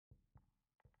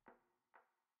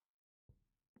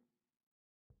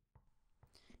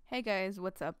Hey guys,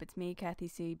 what's up? It's me,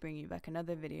 Cathy, bringing you back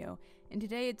another video. And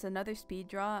today it's another speed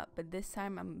draw, but this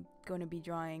time I'm going to be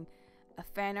drawing a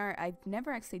fan art. I've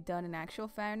never actually done an actual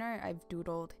fan art. I've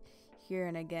doodled here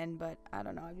and again, but I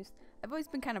don't know. I've always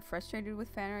been kind of frustrated with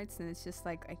fan arts, and it's just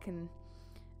like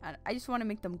I just want to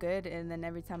make them good, and then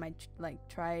every time I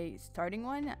try starting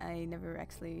one, I never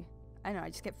actually. I don't know. I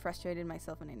just get frustrated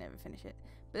myself and I never finish it.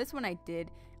 But this one I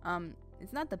did.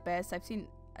 It's not the best. I've seen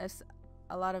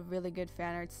a lot of really good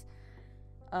fan arts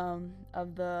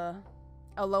of the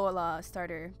Alola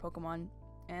starter Pokemon,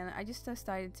 and I just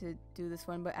decided to do this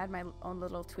one, but add my own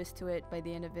little twist to it. By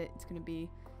the end of it, it's gonna be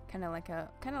kind of like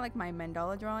my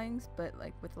mandala drawings, but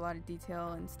like with a lot of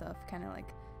detail and stuff, kind of like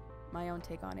my own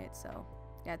take on it. So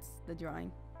that's the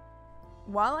drawing.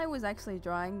 While I was actually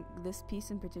drawing this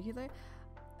piece in particular,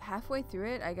 halfway through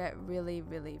it, I got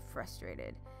really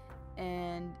frustrated,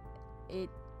 and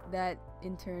that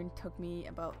in turn took me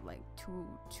about like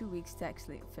two weeks to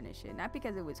actually finish it. Not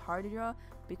because it was hard to draw,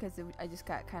 because I just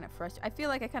got kind of frustrated. I feel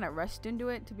like I kind of rushed into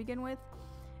it to begin with.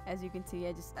 As you can see,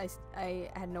 I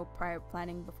had no prior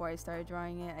planning before I started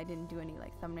drawing it. I didn't do any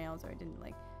like thumbnails, or I didn't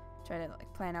like try to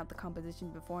like plan out the composition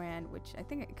beforehand, which I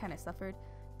think it kind of suffered,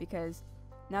 because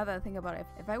now that I think about it,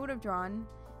 if I would have drawn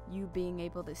you being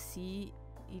able to see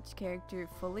each character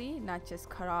fully, not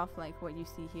just cut off like what you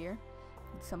see here,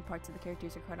 some parts of the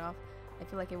characters are cut off, I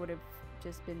feel like it would have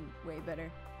just been way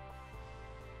better.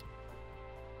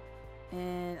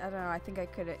 And I don't know, I think I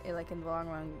could have, like in the long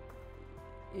run,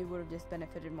 it would have just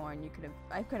benefited more, and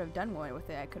I could have done more with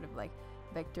it. I could have like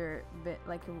vector bit,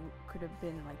 like it could have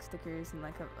been like stickers and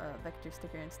like a vector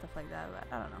sticker and stuff like that, but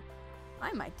I don't know.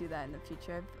 I might do that in the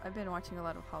future. I've been watching a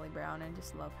lot of Holly Brown and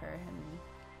just love her, and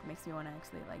it makes me want to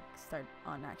actually like start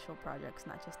on actual projects,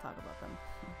 not just talk about them.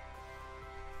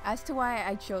 As to why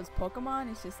I chose Pokemon,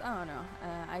 it's just, I don't know.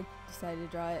 I decided to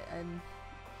draw it, and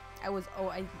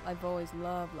I've always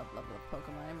loved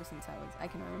Pokemon ever since I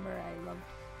can remember. I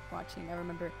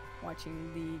remember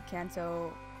watching the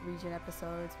Kanto region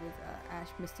episodes with Ash,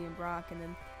 Misty, and Brock, and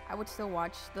then I would still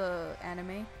watch the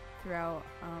anime throughout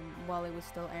while it was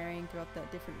still airing throughout the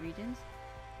different regions.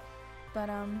 But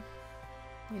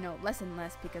you know, less and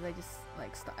less, because I just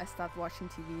like I stopped watching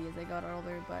TV as I got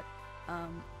older. But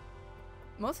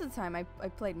most of the time I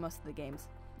played most of the games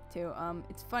too.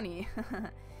 It's funny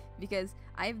because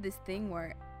I have this thing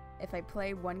where if I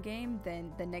play one game,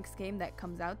 then the next game that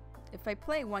comes out, if I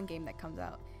play one game that comes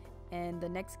out and the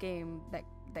next game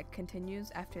that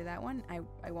continues after that one,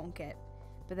 I won't get.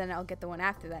 But then I'll get the one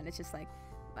after that, and it's just like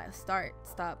start,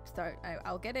 stop, start.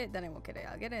 I'll get it, then I won't get it.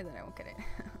 I'll get it, then I won't get it.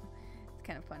 It's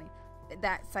kind of funny.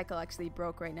 That cycle actually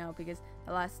broke right now, because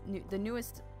the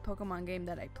newest Pokemon game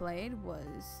that I played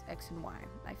was X and Y.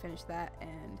 I finished that,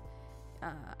 and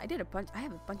I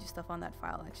have a bunch of stuff on that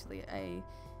file actually. I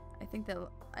think that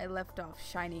I left off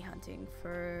shiny hunting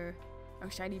or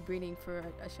shiny breeding for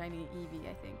a shiny Eevee,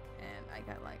 I think, and I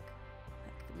got like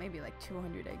maybe like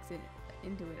 200 eggs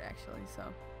into it actually. So,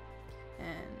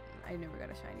 and I never got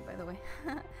a shiny, by the way.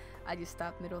 I just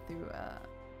stopped middle through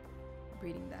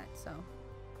breeding that. So.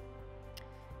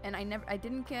 And I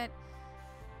didn't get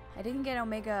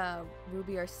Omega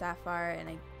Ruby or Sapphire, and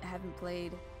I haven't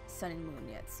played Sun and Moon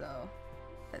yet, so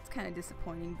that's kind of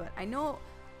disappointing. But I know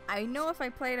if I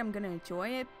play it, I'm gonna enjoy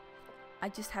it. I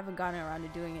just haven't gotten around to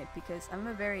doing it because I'm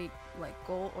a very like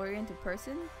goal-oriented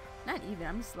person. Not even,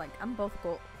 I'm both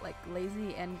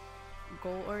lazy and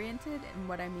goal-oriented, and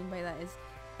what I mean by that is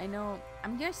I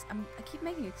keep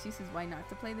making excuses why not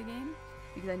to play the game,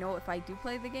 because I know if I do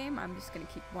play the game, I'm just gonna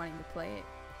keep wanting to play it,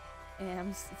 and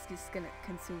it's just gonna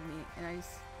consume me, and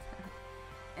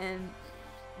and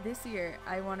this year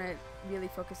I want to really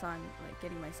focus on like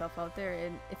getting myself out there.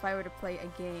 And if I were to play a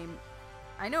game,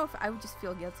 I know if I would just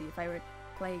feel guilty if I were to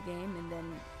play a game and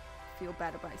then feel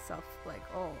bad about myself, like,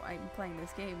 oh, I'm playing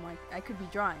this game, like I could be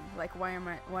drawing, like why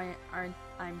aren't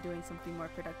I doing something more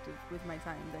productive with my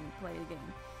time than play a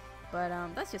game? But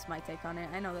that's just my take on it.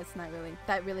 I know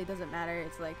that really doesn't matter.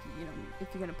 It's like, you know, if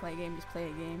you're gonna play a game, just play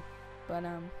a game. But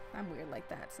I'm weird like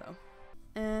that, so.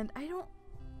 And I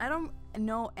don't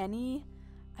know any.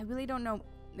 I really don't know.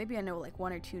 Maybe I know like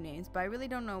one or two names, but I really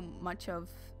don't know much of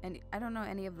any. I don't know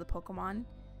any of the Pokemon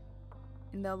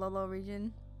in the Alola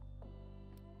region.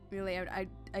 Really, I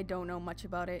don't know much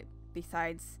about it.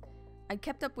 Besides, I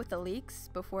kept up with the leaks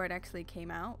before it actually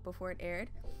came out, before it aired.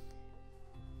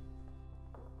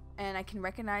 And I can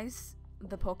recognize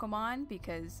the Pokemon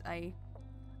because I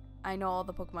know all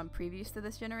the Pokemon previous to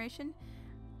this generation,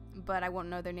 but I won't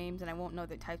know their names, and I won't know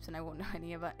their types, and I won't know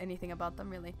anything about them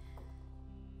really.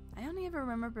 I only ever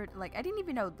remembered, like, I didn't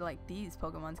even know, like, these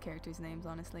Pokemon's characters' names,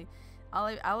 honestly. All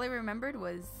I remembered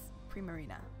was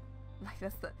Primarina. Like,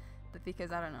 that's the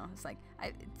because, I don't know, it's like,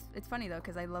 it's funny, though,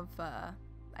 because I love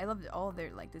all of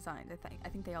their, like, designs. I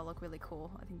think they all look really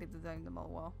cool. I think they designed them all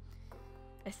well.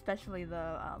 Especially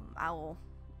the, owl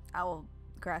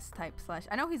grass type /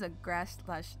 I know he's a grass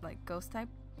 / like, ghost type.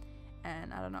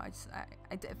 And I don't know,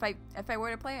 if I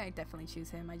were to play, I'd definitely choose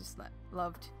him. I just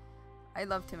loved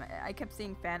him. I kept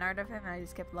seeing fan art of him, and I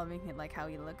just kept loving it, like how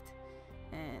he looked.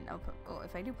 And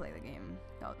if I do play the game,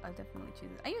 I'll definitely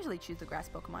choose it. I usually choose the grass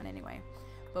Pokemon anyway.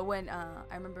 But when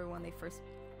I remember when they first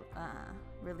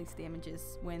released the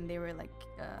images, when they were like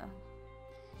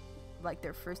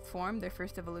their first form, their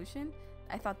first evolution,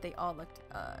 I thought they all looked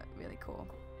really cool.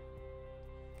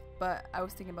 But I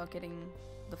was thinking about getting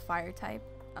the fire type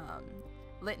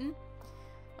Litten,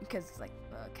 because it's like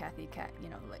Cathy cat, you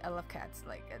know, like I love cats,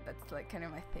 like that's like kind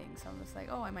of my thing. So I'm just like,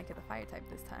 oh, I might get the fire type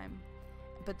this time.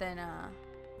 But then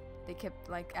they kept,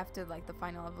 like, after like the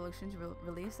final evolutions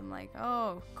release, I'm like,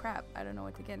 oh crap, I don't know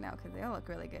what to get now because they all look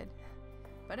really good.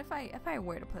 But if I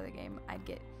were to play the game, I'd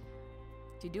get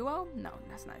Diduo. No,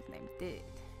 that's not his name.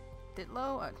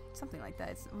 Ditlo or something like that.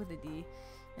 It's with a D.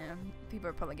 You know, people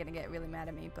are probably gonna get really mad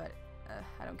at me, but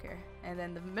I don't care. And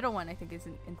then the middle one, I think, is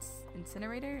an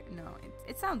Incinerator. No,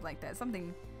 it sounds like that.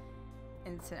 Something.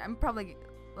 I'm probably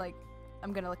like,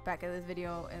 I'm gonna look back at this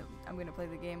video and I'm gonna play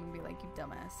the game and be like, you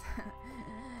dumbass.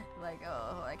 Like,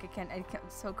 oh, like I can't.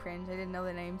 So cringe. I didn't know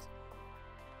the names.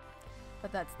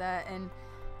 But that's that. And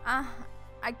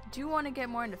I do want to get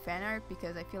more into fan art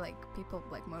because I feel like people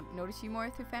like notice you more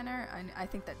through fan art. I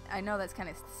think that, I know that's kind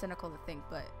of cynical to think,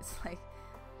 but it's like,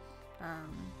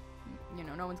 you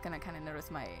know, no one's gonna kind of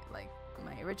notice my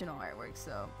original artwork.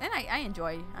 So, and I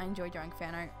enjoy drawing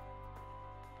fan art.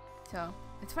 So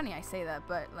it's funny I say that,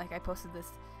 but like I posted this.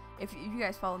 If you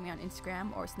guys follow me on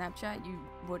Instagram or Snapchat, you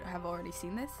would have already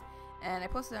seen this. And I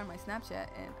posted it on my Snapchat,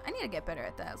 and I need to get better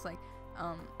at that. It's like,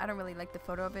 I don't really like the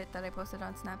photo of it that I posted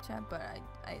on Snapchat, but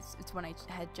it's when I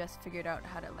had just figured out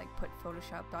how to like put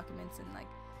Photoshop documents in like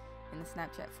in the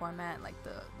Snapchat format, like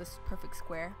this perfect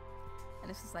square. And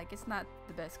it's just like, it's not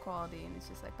the best quality, and it's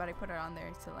just like, but I put it on there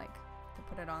to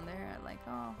put it on there. I like,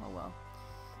 oh well.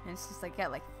 And it's just like,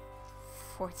 got like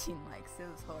 14 likes. It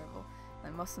was horrible.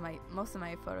 Like most of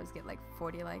my photos get like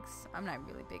 40 likes. I'm not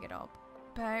really big at all.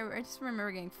 But I just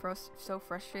remember getting so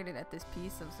frustrated at this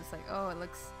piece. I was just like, oh,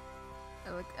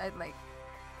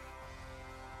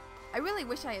 I really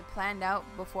wish I had planned out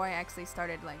before I actually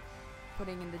started like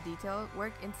putting in the detail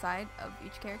work inside of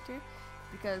each character,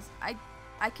 because I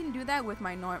can do that with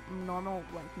my normal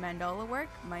like mandala work,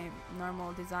 my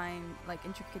normal design, like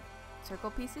intricate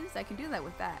circle pieces. I can do that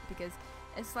with that because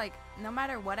it's like, no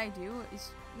matter what I do,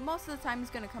 most of the time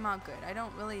it's gonna come out good. I've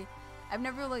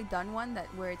never really done one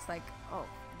where it's like, oh,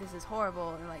 this is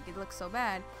horrible, and like it looks so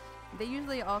bad. They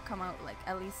usually all come out like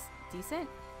at least decent.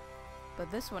 But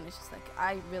this one is just like,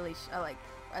 I like,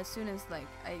 as soon as like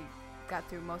I got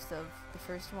through most of the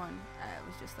first one, I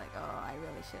was just like, oh, I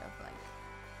really should have like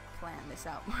planned this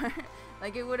out more.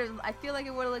 Like I feel like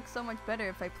it would have looked so much better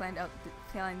if I planned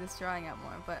this drawing out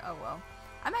more. But oh well.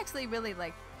 I'm actually really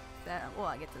like that. Well,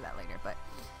 I'll get to that later. But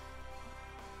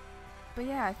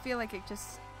yeah, I feel like it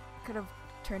just could have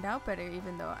turned out better,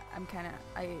 even though I'm kind of,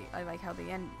 I like how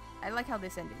I like how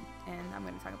this ended, and I'm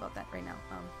going to talk about that right now.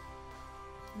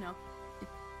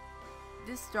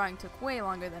 This drawing took way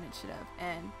longer than it should have,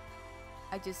 and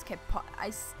I just kept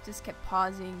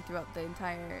pausing throughout the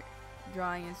entire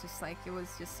drawing. It's just like, it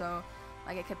was just so,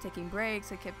 like, I kept taking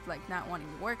breaks. I kept like not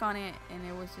wanting to work on it, and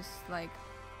it was just like,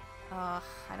 I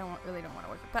really don't want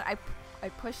to work. But I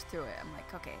pushed through it. I'm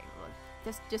like, okay, look,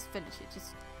 just finish it.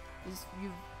 Just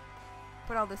you've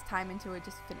put all this time into it.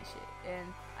 Just finish it.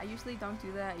 And I usually don't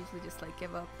do that. I usually just like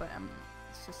give up. But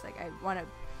it's just like, I want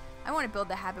to build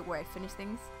the habit where I finish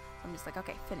things. So I'm just like,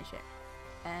 okay, finish it.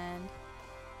 And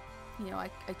you know, I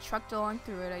trucked along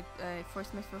through it. I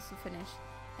forced myself to finish,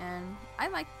 and I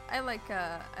liked how I did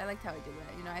that.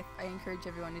 You know, I encourage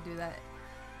everyone to do that,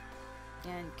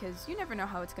 and because you never know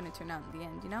how it's gonna turn out in the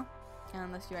end, you know,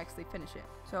 unless you actually finish it.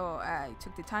 So I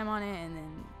took the time on it, and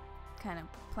then kind of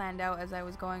planned out as I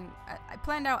was going. I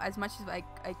planned out as much as I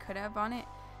could have on it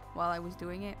while I was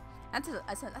doing it. That's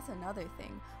another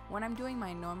thing. When I'm doing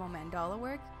my normal mandala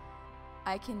work,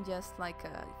 I can just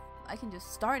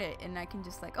start it, and I can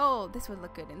just like, oh, this would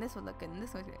look good, and this would look good, and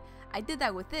this would look good. I did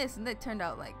that with this, and it turned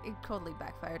out like it totally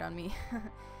backfired on me.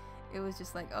 It was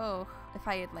just like, oh, if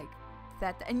I had like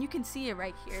that, and you can see it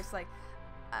right here. It's like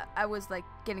I was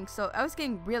getting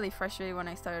really frustrated when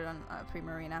I started on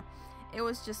Primarina. It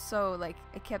was just so like,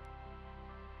 I kept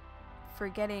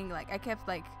forgetting, like I kept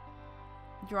like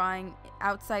drawing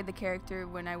outside the character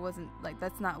when I wasn't, like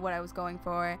that's not what I was going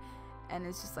for, and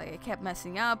it's just like I kept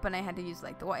messing up, and I had to use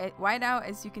like the white out,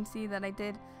 as you can see that I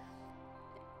did,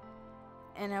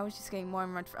 and I was just getting more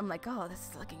and more, I'm like, oh, this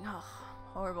is looking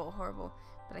horrible,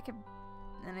 but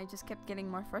I just kept getting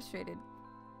more frustrated,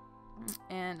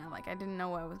 and I'm like, I didn't know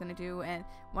what I was gonna do. And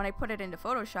when I put it into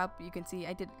Photoshop, you can see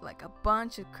I did like a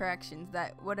bunch of corrections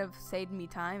that would have saved me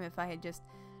time if I had just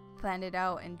planned it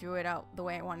out and drew it out the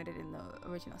way I wanted it in the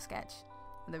original sketch,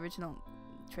 the original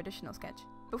traditional sketch.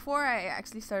 Before I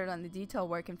actually started on the detail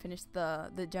work and finished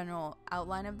the general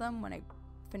outline of them, when I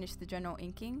finished the general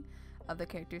inking of the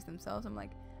characters themselves, I'm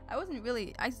like, I wasn't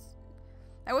really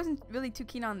too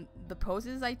keen on the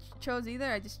poses I chose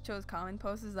either. I just chose common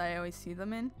poses that I always see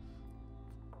them in,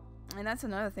 and that's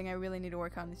another thing I really need to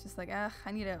work on. It's just like, I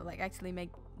need to like actually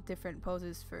make different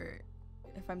poses for,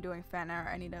 if I'm doing fan art,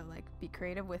 I need to like be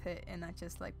creative with it and not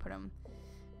just like put them.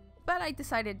 But I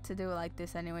decided to do it like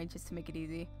this anyway, just to make it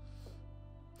easy.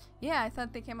 Yeah, I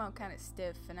thought they came out kind of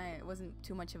stiff, and I wasn't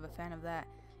too much of a fan of that.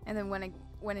 And then when I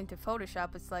went into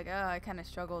Photoshop, it's like, I kind of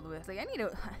struggled with, like, I need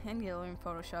to learn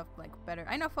Photoshop like better.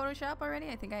 I know Photoshop already.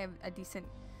 I think I have a decent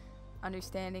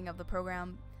understanding of the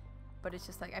program, but it's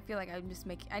just like I feel like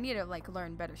I need to like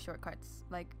learn better shortcuts.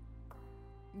 Like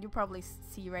you'll probably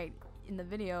see right in the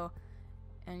video,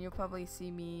 and you'll probably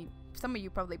see me, some of you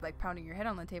probably like pounding your head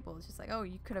on the table. It's just like, oh,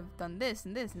 you could have done this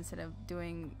and this instead of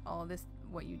doing all this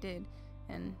what you did,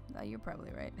 and you're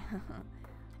probably right.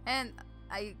 And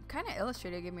I kind of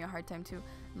Illustrator gave me a hard time too.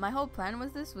 My whole plan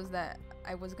was that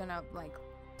I was gonna like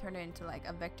turn it into like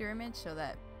a vector image so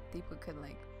that people could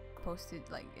like post it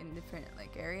like in different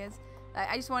like areas.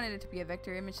 I just wanted it to be a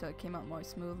vector image so it came out more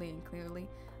smoothly and clearly.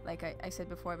 Like I said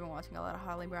before, I've been watching a lot of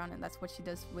Holly Brown, and that's what she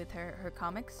does with her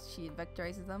comics. She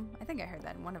vectorizes them. I think I heard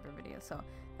that in one of her videos, so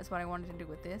that's what I wanted to do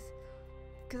with this.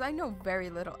 Because I know very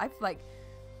little.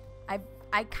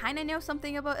 I kind of know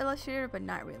something about Illustrator, but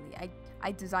not really.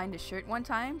 I designed a shirt one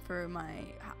time for my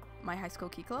high school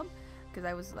key club, because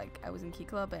I was in key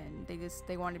club, and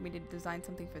they wanted me to design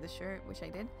something for the shirt, which I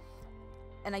did,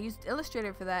 and I used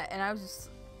Illustrator for that. And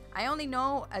I only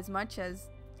know as much as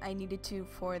I needed to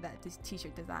for this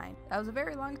t-shirt design. That was a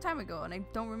very long time ago, and I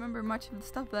don't remember much of the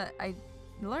stuff that I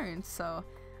learned, so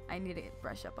I need to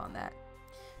brush up on that.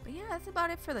 But yeah, that's about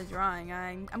it for the drawing.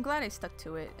 I'm glad I stuck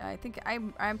to it. I think I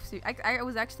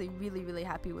was actually really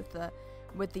happy with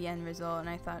the end result, and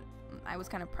I thought I was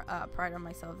kind of proud of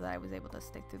myself that I was able to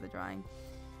stick through the drawing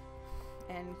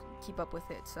and keep up with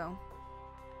it. So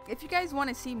if you guys want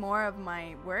to see more of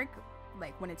my work,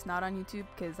 like when it's not on YouTube,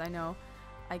 because I know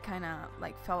I kind of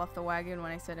like fell off the wagon when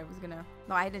I said I was gonna,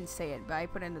 no, I didn't say it, but I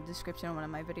put in the description of one of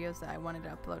my videos that I wanted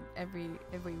to upload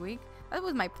every week. That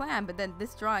was my plan, but then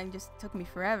this drawing just took me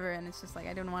forever, and it's just like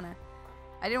I didn't want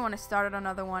to start on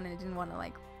another one, and I didn't want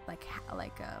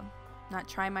to not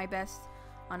try my best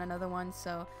on another one.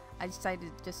 So I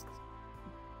decided to just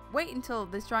wait until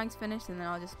this drawing's finished, and then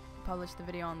I'll just publish the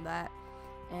video on that,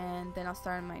 and then I'll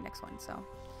start on my next one. So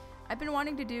I've been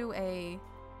wanting to do a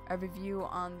review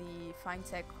on the Fine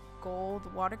Tech Gold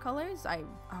watercolors.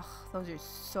 Those are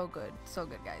so good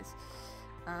guys.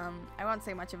 I won't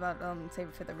say much about them, save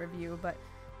it for the review, but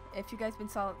if you guys been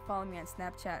following me on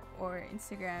Snapchat or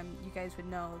Instagram, you guys would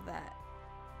know that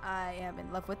I am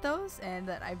in love with those, and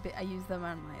that I used them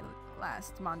on my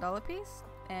last mandala piece,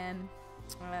 and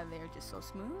they're just so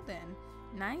smooth and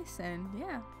nice, and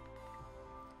yeah.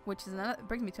 Which is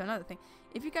brings me to another thing.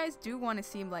 If you guys do want to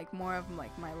see like more of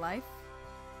like my life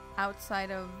outside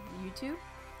of YouTube,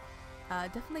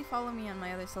 definitely follow me on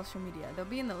my other social media. They'll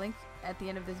be in the link at the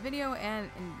end of this video and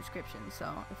in the description. So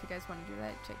if you guys want to do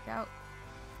that, check it out.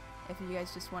 If you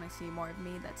guys just want to see more of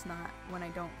me, that's not when I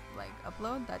don't like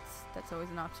upload, that's always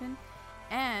an option.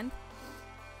 And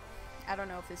I don't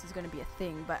know if this is going to be a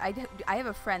thing, but I have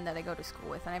a friend that I go to school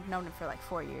with, and I've known him for like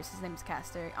 4 years. His name is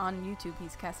Castor. On YouTube,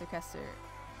 he's Castor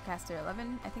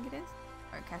 11, I think it is,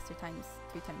 or Castor times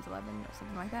 3 times 11 or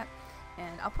something like that.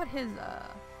 And I'll put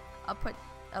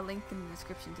a link in the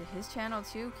description to his channel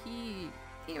too. He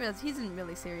isn't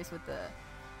really serious with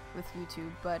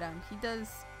YouTube, but he does.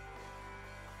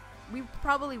 We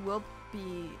probably will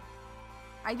be.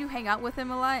 I do hang out with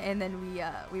him a lot, and then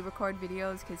we record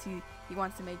videos because he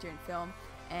wants to major in film,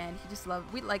 and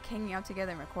we like hanging out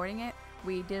together and recording it.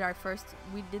 We did that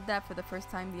for the first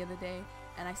time the other day,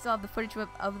 and I still have the footage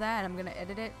of that, and I'm gonna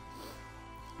edit it,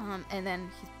 and then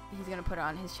he's gonna put it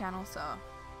on his channel, so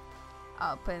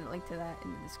I'll put a link to that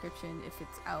in the description if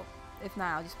it's out. If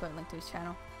not, I'll just put a link to his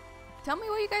channel. Tell me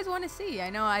what you guys want to see. I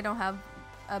know I don't have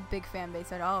a big fan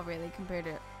base at all, really, compared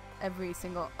to every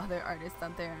single other artist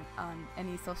out there on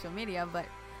any social media, but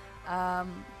I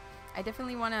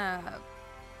definitely want to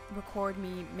record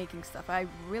me making stuff. I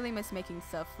really miss making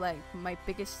stuff. Like, my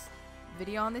biggest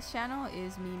video on this channel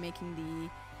is me making the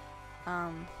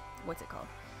what's it called,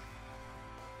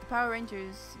 the Power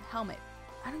Rangers helmet.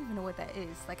 I don't even know what that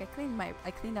is. Like, I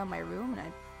cleaned out my room,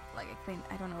 and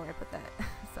I don't know where I put that.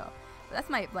 So but that's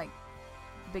my like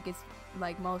biggest,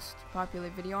 like, most popular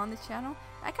video on this channel.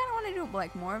 I kind of want to do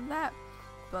like more of that,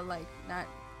 but like not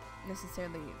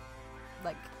necessarily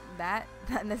like that,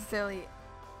 not necessarily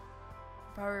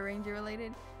Power Ranger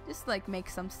related. Just like make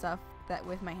some stuff that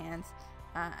with my hands.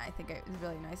 I think it was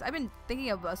really nice. I've been thinking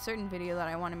of a certain video that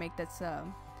I want to make that's I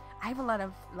have a lot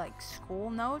of like school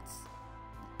notes,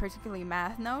 particularly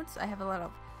math notes. I have a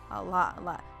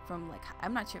lot from, like,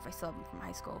 I'm not sure if I still have them from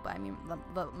high school, but I mean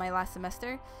my last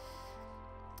semester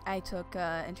I took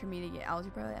intermediate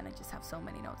algebra, and I just have so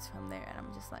many notes from there, and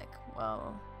I'm just like,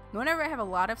 well, whenever I have a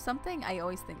lot of something, I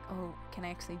always think, oh, can I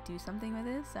actually do something with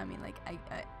this? I mean, like,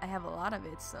 I have a lot of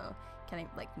it, so can I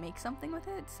like make something with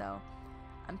it? So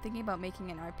I'm thinking about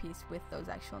making an art piece with those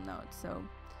actual notes. So,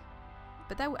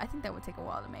 but I think that would take a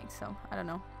while to make, so I don't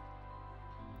know.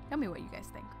 Tell me what you guys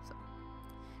think. So,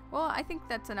 well, I think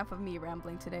that's enough of me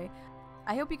rambling today.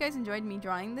 I hope you guys enjoyed me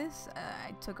drawing this.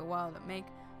 It took a while to make,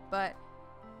 but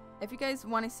if you guys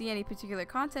want to see any particular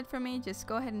content from me, just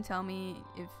go ahead and tell me.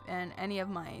 If and any of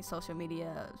my social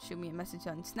media, shoot me a message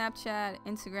on Snapchat,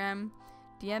 Instagram,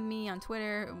 DM me on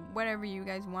Twitter, whatever you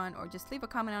guys want, or just leave a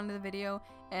comment under the video,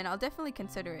 and I'll definitely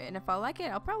consider it. And if I like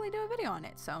it, I'll probably do a video on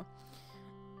it. So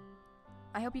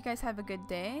I hope you guys have a good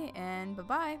day, and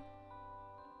bye-bye.